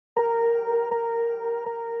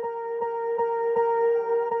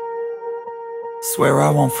Swear I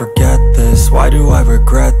won't forget this, why do I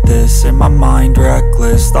regret this? In my mind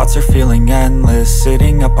reckless, thoughts are feeling endless.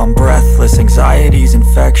 Sitting up, I'm breathless, anxiety's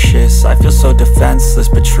infectious. I feel so defenseless,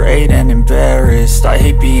 betrayed and embarrassed. I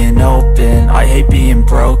hate being open, I hate being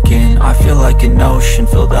broken. I feel like an ocean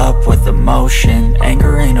filled up with emotion.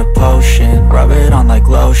 Anger ain't a potion, rub it on like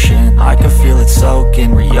lotion. I can feel it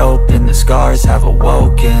soaking, reopen, the scars have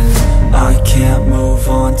awoken. I can't move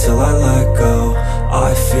on till I let go.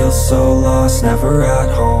 I feel so lost, never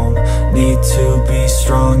at home. Need to be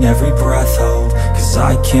strong, every breath hold. Cause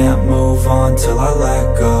I can't move on till I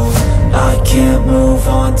let go. I can't move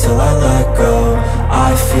on till I let go.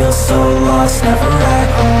 I feel so lost, never at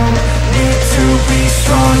home. Need to be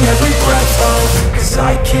strong, every breath hold. Cause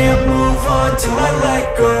I can't move on till I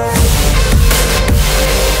let go.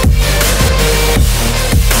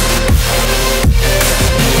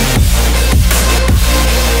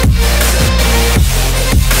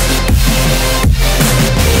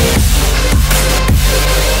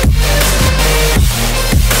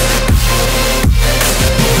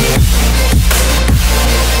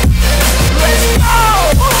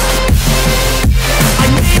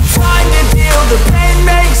 The pain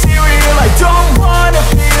makes it real, I don't wanna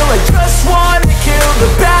feel, I just wanna kill the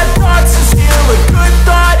bad thoughts and steal a good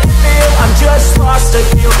thought and feel. I'm just lost, I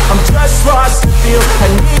feel, I'm just lost, I feel. I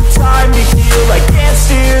need time to heal, I can't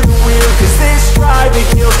steer the wheel. Cause this drive to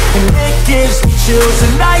kill, and it gives me chills. A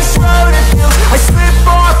nice road it feels, I slip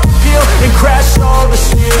off the peel and crash all the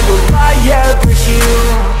steel. Will I ever heal?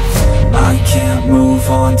 I can't move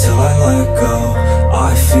on till I let go.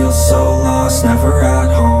 I feel so lost, never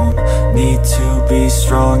at home. Need to be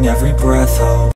strong, every breath hold.